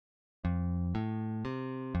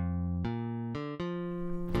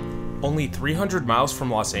Only 300 miles from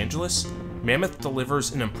Los Angeles, Mammoth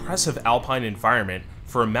delivers an impressive alpine environment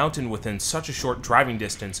for a mountain within such a short driving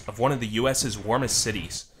distance of one of the US's warmest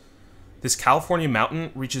cities. This California mountain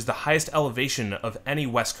reaches the highest elevation of any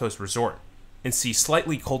West Coast resort and sees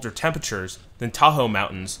slightly colder temperatures than Tahoe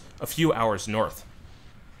Mountains a few hours north.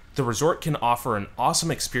 The resort can offer an awesome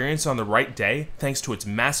experience on the right day thanks to its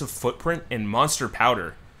massive footprint and monster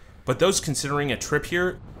powder, but those considering a trip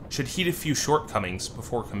here should heed a few shortcomings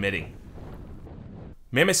before committing.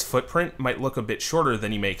 Mammoth's footprint might look a bit shorter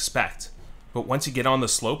than you may expect, but once you get on the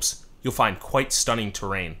slopes, you'll find quite stunning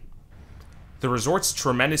terrain. The resort's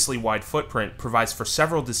tremendously wide footprint provides for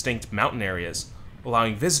several distinct mountain areas,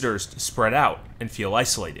 allowing visitors to spread out and feel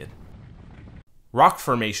isolated. Rock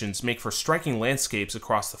formations make for striking landscapes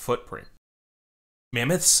across the footprint.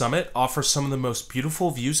 Mammoth's summit offers some of the most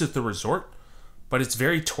beautiful views at the resort, but it's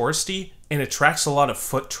very touristy and attracts a lot of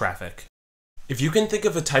foot traffic. If you can think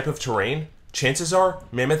of a type of terrain, chances are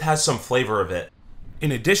Mammoth has some flavor of it.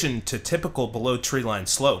 In addition to typical below treeline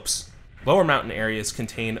slopes, lower mountain areas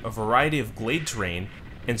contain a variety of glade terrain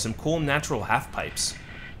and some cool natural halfpipes.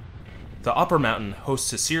 The upper mountain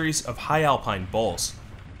hosts a series of high alpine bowls.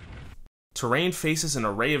 Terrain faces an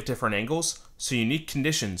array of different angles, so unique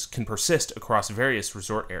conditions can persist across various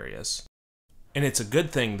resort areas. And it's a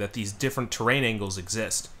good thing that these different terrain angles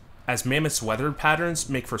exist, as Mammoth's weather patterns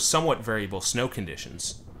make for somewhat variable snow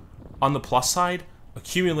conditions. On the plus side,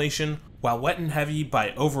 accumulation, while wet and heavy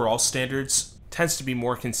by overall standards, tends to be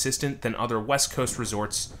more consistent than other West Coast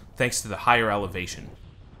resorts thanks to the higher elevation.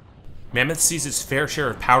 Mammoth sees its fair share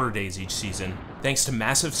of powder days each season, thanks to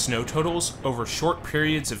massive snow totals over short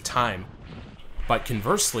periods of time. But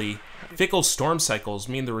conversely, fickle storm cycles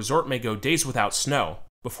mean the resort may go days without snow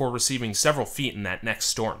before receiving several feet in that next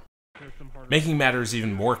storm. Making matters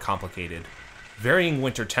even more complicated, varying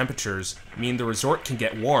winter temperatures mean the resort can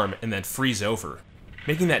get warm and then freeze over,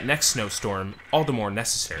 making that next snowstorm all the more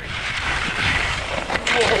necessary.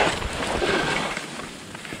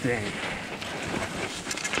 Dang.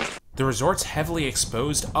 The resort's heavily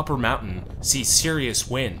exposed upper mountain sees serious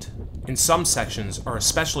wind, and some sections are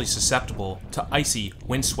especially susceptible to icy,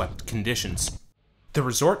 windswept conditions. The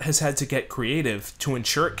resort has had to get creative to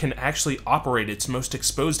ensure it can actually operate its most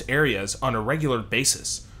exposed areas on a regular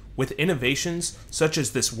basis, with innovations such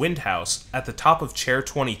as this wind house at the top of Chair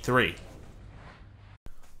 23.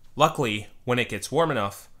 Luckily, when it gets warm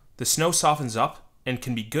enough, the snow softens up and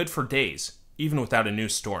can be good for days, even without a new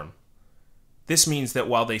storm. This means that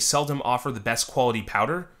while they seldom offer the best quality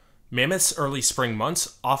powder, Mammoth's early spring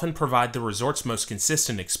months often provide the resort's most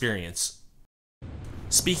consistent experience.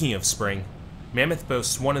 Speaking of spring, Mammoth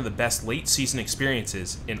boasts one of the best late-season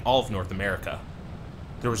experiences in all of North America.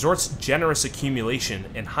 The resort's generous accumulation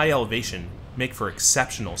and high elevation make for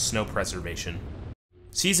exceptional snow preservation.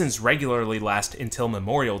 Seasons regularly last until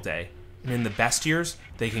Memorial Day, and in the best years,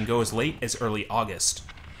 they can go as late as early August.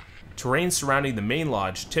 Terrain surrounding the main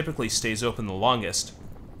lodge typically stays open the longest,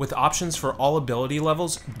 with options for all ability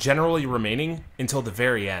levels generally remaining until the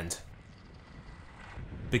very end.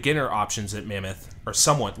 Beginner options at Mammoth are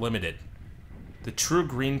somewhat limited. The True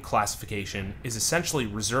Green classification is essentially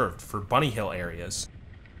reserved for Bunny Hill areas.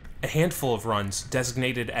 A handful of runs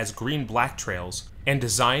designated as green-black trails and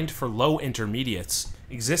designed for low intermediates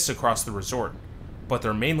exist across the resort, but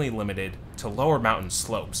they're mainly limited to lower mountain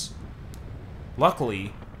slopes.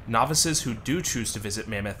 Luckily, novices who do choose to visit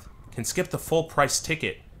Mammoth can skip the full price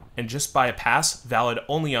ticket and just buy a pass valid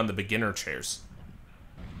only on the beginner chairs.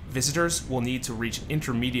 Visitors will need to reach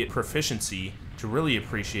intermediate proficiency to really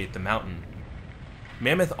appreciate the mountain.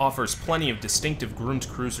 Mammoth offers plenty of distinctive groomed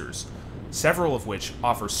cruisers, several of which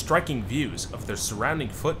offer striking views of their surrounding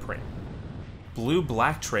footprint.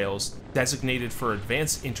 Blue-black trails designated for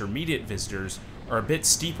advanced intermediate visitors are a bit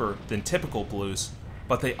steeper than typical blues,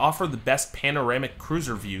 but they offer the best panoramic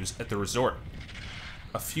cruiser views at the resort.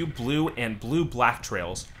 A few blue and blue-black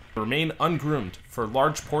trails remain ungroomed for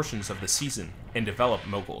large portions of the season and develop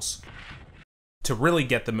moguls. To really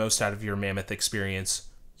get the most out of your Mammoth experience,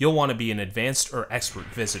 you'll want to be an advanced or expert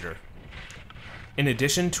visitor. In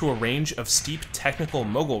addition to a range of steep technical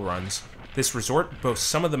mogul runs, this resort boasts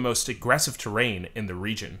some of the most aggressive terrain in the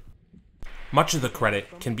region. Much of the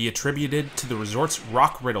credit can be attributed to the resort's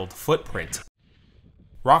rock-riddled footprint.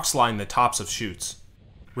 Rocks line the tops of chutes,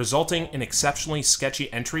 resulting in exceptionally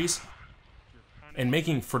sketchy entries and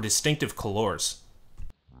making for distinctive couloirs.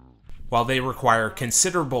 While they require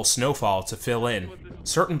considerable snowfall to fill in,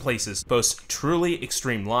 certain places boast truly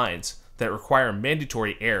extreme lines that require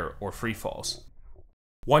mandatory air or freefalls.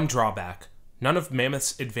 One drawback, none of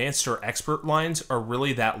Mammoth's advanced or expert lines are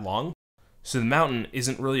really that long, so the mountain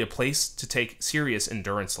isn't really a place to take serious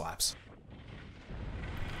endurance laps.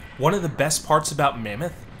 One of the best parts about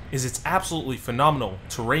Mammoth is its absolutely phenomenal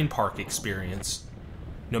terrain park experience.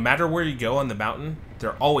 No matter where you go on the mountain,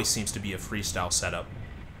 there always seems to be a freestyle setup.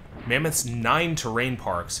 Mammoth's 9 terrain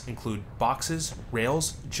parks include boxes,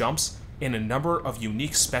 rails, jumps, and a number of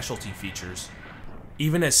unique specialty features.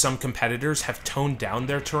 Even as some competitors have toned down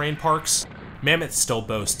their terrain parks, Mammoth still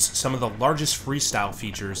boasts some of the largest freestyle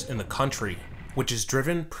features in the country, which has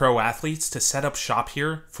driven pro athletes to set up shop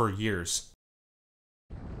here for years.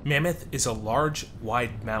 Mammoth is a large,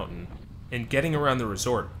 wide mountain, and getting around the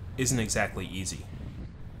resort isn't exactly easy.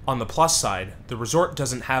 On the plus side, the resort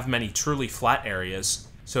doesn't have many truly flat areas,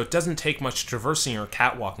 so it doesn't take much traversing or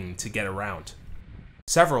catwalking to get around.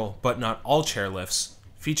 Several, but not all chairlifts,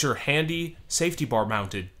 feature handy, safety bar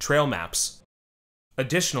mounted trail maps.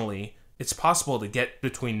 Additionally, it's possible to get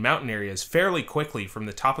between mountain areas fairly quickly from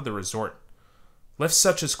the top of the resort. Lifts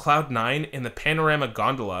such as Cloud 9 and the Panorama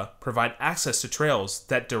Gondola provide access to trails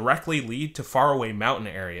that directly lead to faraway mountain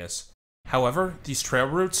areas. However, these trail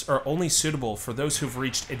routes are only suitable for those who've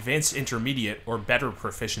reached advanced intermediate or better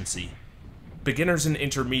proficiency. Beginners and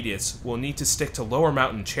intermediates will need to stick to lower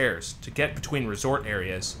mountain chairs to get between resort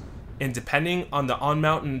areas, and depending on the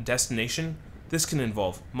on-mountain destination, this can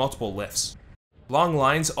involve multiple lifts. Long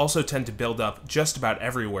lines also tend to build up just about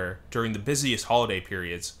everywhere during the busiest holiday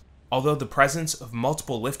periods, although the presence of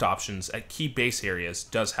multiple lift options at key base areas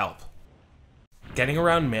does help. Getting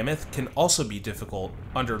around Mammoth can also be difficult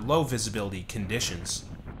under low visibility conditions.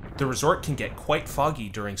 The resort can get quite foggy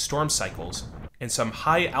during storm cycles, and some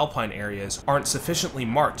high alpine areas aren't sufficiently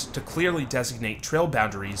marked to clearly designate trail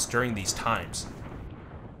boundaries during these times.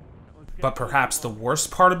 But perhaps the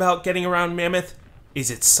worst part about getting around Mammoth is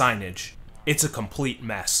its signage. It's a complete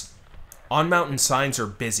mess. On-mountain signs are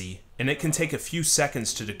busy, and it can take a few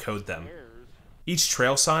seconds to decode them. Each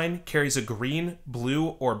trail sign carries a green, blue,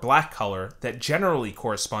 or black color that generally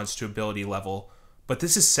corresponds to ability level, but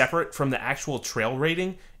this is separate from the actual trail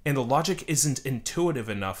rating, and the logic isn't intuitive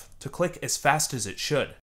enough to click as fast as it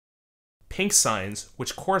should. Pink signs,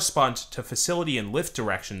 which correspond to facility and lift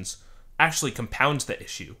directions, actually compounds the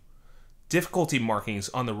issue. Difficulty markings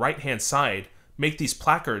on the right-hand side make these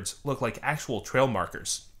placards look like actual trail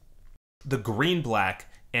markers. The green-black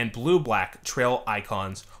and blue-black trail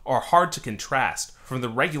icons are hard to contrast from the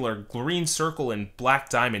regular green circle and black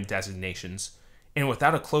diamond designations, and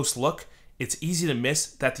without a close look, it's easy to miss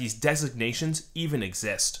that these designations even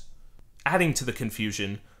exist. Adding to the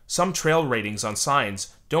confusion, some trail ratings on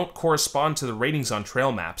signs don't correspond to the ratings on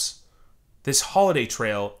trail maps. This holiday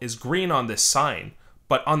trail is green on this sign,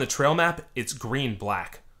 but on the trail map it's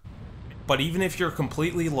green-black. But even if you're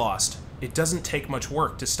completely lost, it doesn't take much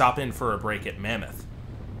work to stop in for a break at Mammoth.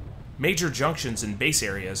 Major junctions and base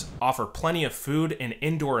areas offer plenty of food and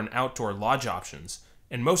indoor and outdoor lodge options,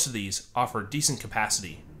 and most of these offer decent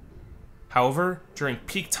capacity. However, during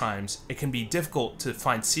peak times, it can be difficult to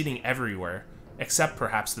find seating everywhere, except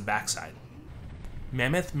perhaps the backside.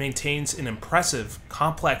 Mammoth maintains an impressive,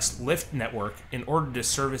 complex lift network in order to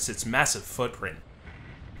service its massive footprint.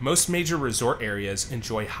 Most major resort areas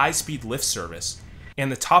enjoy high-speed lift service,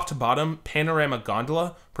 and the top-to-bottom Panorama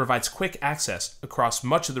Gondola provides quick access across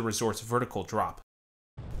much of the resort's vertical drop.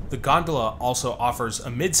 The gondola also offers a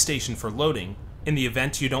mid-station for loading in the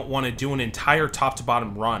event you don't want to do an entire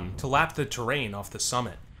top-to-bottom run to lap the terrain off the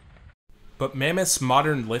summit. But Mammoth's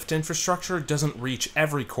modern lift infrastructure doesn't reach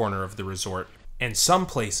every corner of the resort, and some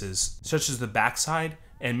places, such as the backside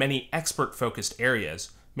and many expert-focused areas,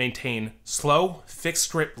 maintain slow,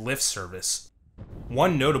 fixed-grip lift service.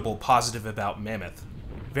 One notable positive about Mammoth: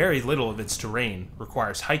 very little of its terrain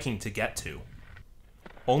requires hiking to get to.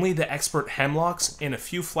 Only the expert hemlocks and a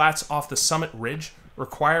few flats off the summit ridge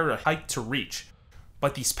require a hike to reach,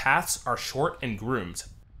 but these paths are short and groomed.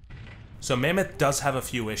 So Mammoth does have a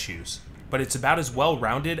few issues, but it's about as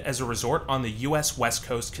well-rounded as a resort on the US West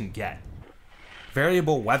Coast can get.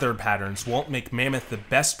 Variable weather patterns won't make Mammoth the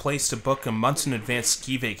best place to book a months in advance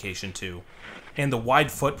ski vacation to, and the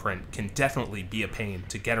wide footprint can definitely be a pain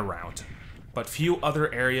to get around. But few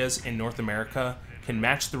other areas in North America can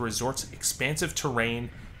match the resort's expansive terrain,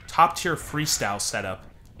 top-tier freestyle setup,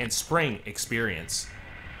 and spring experience.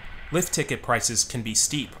 Lift ticket prices can be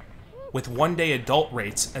steep, with one-day adult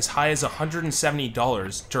rates as high as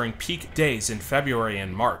 $170 during peak days in February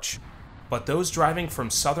and March. But those driving from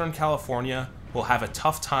Southern California will have a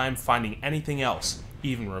tough time finding anything else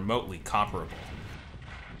even remotely comparable.